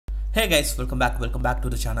Hey guys, welcome back to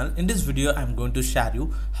the channel. In this video I'm going to share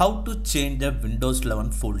you how to change the Windows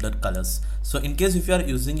 11 folder colors. So in case if you are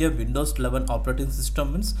using a Windows 11 operating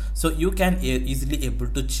system, so you can easily able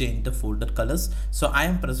to change the folder colors. So I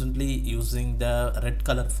am presently using the red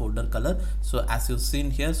color folder color. So as you've seen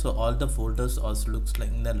here, so all the folders also looks like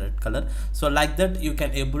in the red color. So like that you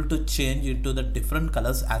can able to change into the different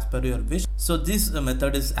colors as per your wish. So this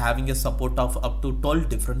method is having a support of up to 12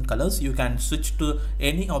 different colors. You can switch to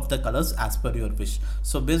any of the colors as per your wish.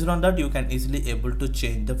 So based on that you can easily able to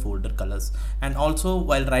change the folder colors. And also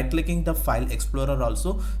while right clicking the file explorer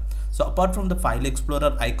also, so apart from the file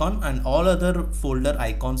explorer icon, and all other folder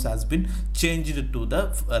icons has been changed to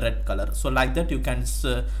the red color. So like that you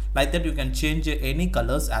can change any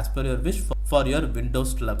colors as per your wish for your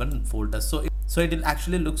Windows 11 folder. So it will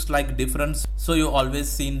actually looks like different. So you always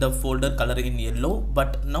seen the folder color in yellow,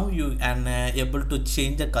 but now you can able to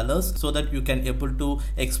change the colors so that you can able to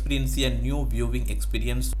experience a new viewing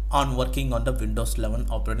experience on working on the Windows 11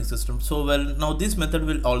 operating system. So well, now this method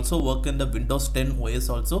will also work in the Windows 10 OS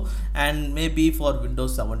also, and maybe for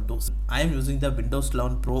Windows 7 too. I am using the Windows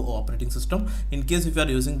 11 Pro operating system. In case if you are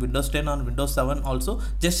using Windows 10 on Windows 7 also,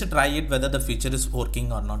 just try it whether the feature is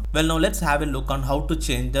working or not. Well, now let's have a look on how to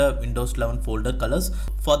change the Windows 11 folder colors.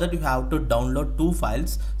 For that you have to download two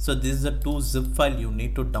files. So this is a two zip file you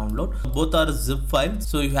need to download. Both are zip files,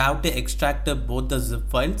 so you have to extract both the zip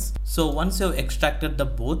files. So once you have extracted the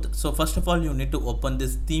both, so first of all you need to open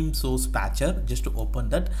this theme source patcher. Just to open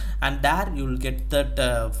that, and there you will get that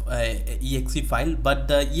exe file, but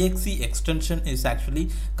the exe extension is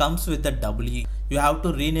actually comes with the W. You have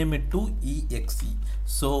to rename it to exe.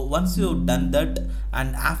 So once you've done that,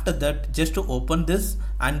 and after that just to open this,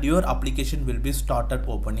 and your application will be started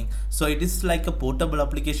opening. So it is like a portable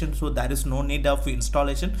application, so there is no need of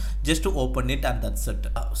installation, just to open it, and that's it.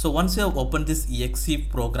 So once you have opened this exe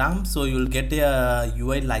program, so you will get a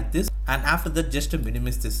UI like this, and after that just to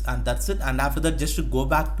minimize this, and that's it. And after that just to go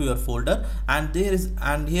back to your folder, and here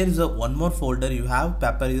is a one more folder you have,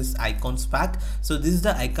 Papyrus icons pack. So this is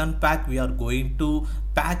the icon pack we are going to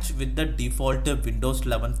patch with the default Windows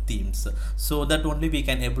 11 themes, so that only we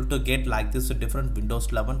can able to get like this different Windows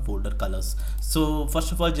 11 folder colors. So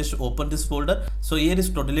first of all just open this folder. So here is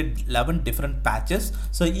totally 11 different patches.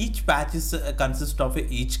 So each patch is consists of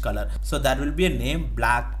each color. So there will be a name: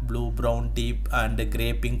 black, blue, brown, deep, and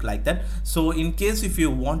gray, pink, like that. So in case if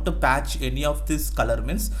you want to patch any of this color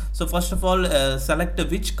means, so first of all select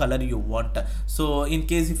which color you want. So in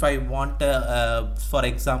case if I want for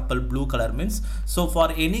example blue color means, so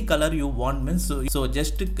for any color you want means, so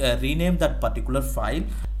just rename that particular file.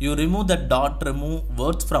 You remove the dot remove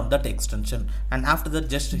words from that extension, and after that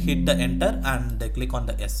just hit the enter and click on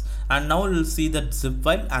the S, and now you'll see that zip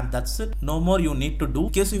file, and that's it. No more you need to do. In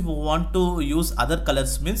case if you want to use other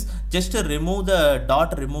colors means, just remove the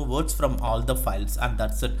dot remove words from all the files, and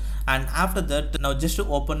that's it. And after that now just to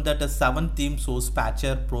open that 7 theme source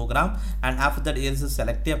patcher program, and after that here is a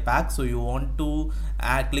select a pack. So you want to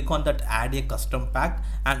click on that add a custom pack,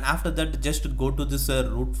 and after that just go to this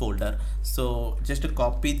root folder. So just to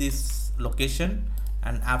copy this location,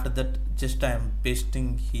 and after that just I am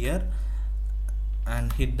pasting here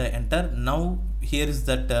and hit the enter. Now here is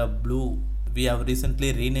that blue, we have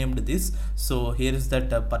recently renamed this. So here is that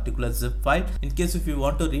particular zip file. In case if you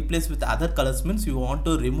want to replace with other colors means, you want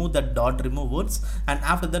to remove that dot remove words, and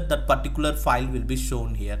after that that particular file will be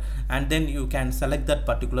shown here, and then you can select that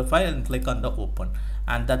particular file and click on the open,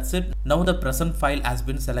 and that's it. Now the present file has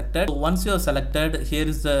been selected. So once you have selected, here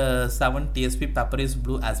is the 7 TSP Papyrus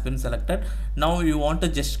blue has been selected. Now you want to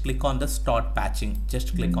just click on the start patching,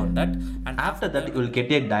 just click on that, and after that you will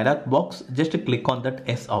get a dialog box. Just click on that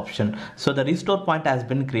S option. So the restore point has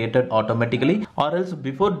been created automatically, or else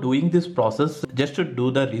before doing this process just to do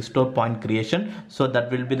the restore point creation. So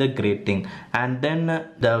that will be the great thing. And then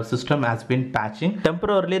the system has been patching.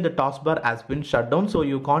 Temporarily the taskbar has been shut down, so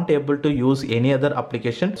you can't able to use any other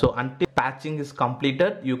application. So until patching is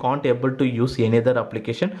completed you can't able to use any other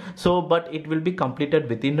application. So but it will be completed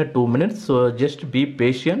within 2 minutes, so just be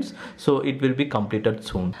patient. So it will be completed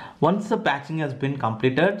soon. Once the patching has been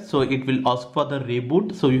completed, so it will ask for the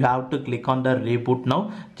reboot. So you have to click on the reboot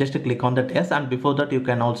now. Just click on that yes, and before that you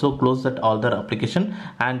can also close that other application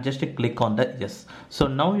and just click on the yes. So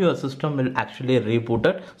now your system will actually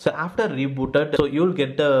rebooted. So after rebooted, so you'll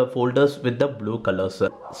get the folders with the blue colors.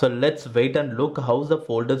 So let's wait and look how the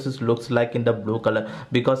folders is looks looks like in the blue color,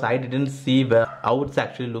 because I didn't see how it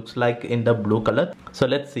actually looks like in the blue color. So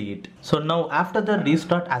let's see it. So now after the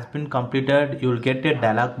restart has been completed, you will get a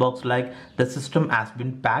dialog box like the system has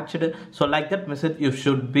been patched. So like that message you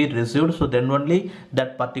should be received, so then only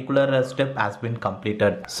that particular step has been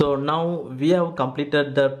completed. So now we have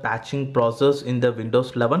completed the patching process in the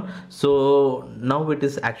Windows 11. So now it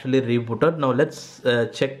is actually rebooted. Now let's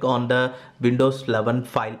check on the Windows 11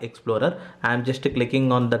 file explorer. I am just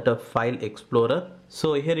clicking on that file explorer.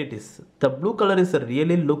 So here it is. The blue color is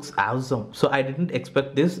really looks awesome. So I didn't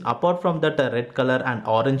expect this. Apart from that red color and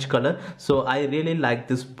orange color, so I really like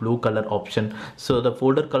this blue color option. So the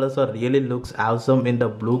folder colors are really looks awesome in the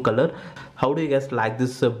blue color. How do you guys like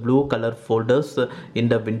this blue color folders in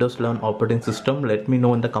the Windows 11 operating system? Let me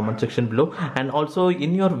know in the comment section below. And also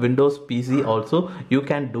in your Windows PC also you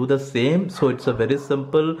can do the same. So it's a very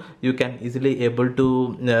simple. You can easily able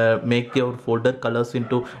to make your folder colors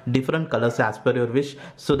into different colors as per your wish.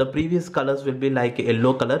 So the previous colors will be like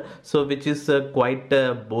yellow color, so which is quite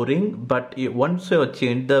boring, but once you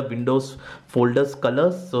change the Windows folders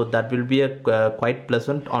colors, so that will be a quite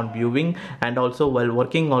pleasant on viewing, and also while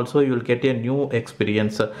working also you will get a new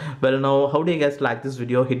experience. Well, now how do you guys like this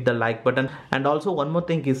video? Hit the like button. And also one more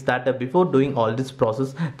thing is that before doing all this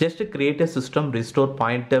process, just create a system restore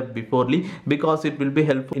point beforely, because it will be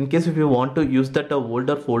helpful in case if you want to use that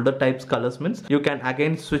older folder types colors, means you can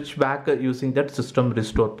again switch back using that system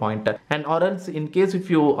restore point. And or else in case if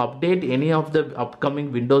you update any of the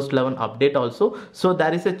upcoming Windows 11 update also, so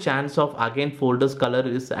there is a chance of again folders color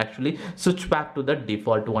is actually switch back to the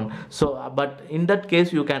default one. So but in that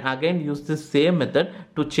case you can again use the same method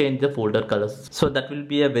to change the folder colors. So that will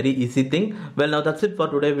be a very easy thing. Well, now that's it for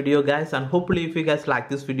today video guys, and hopefully if you guys like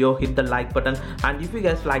this video, hit the like button, and if you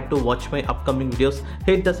guys like to watch my upcoming videos,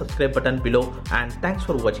 hit the subscribe button below. And thanks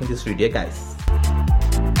for watching this video guys.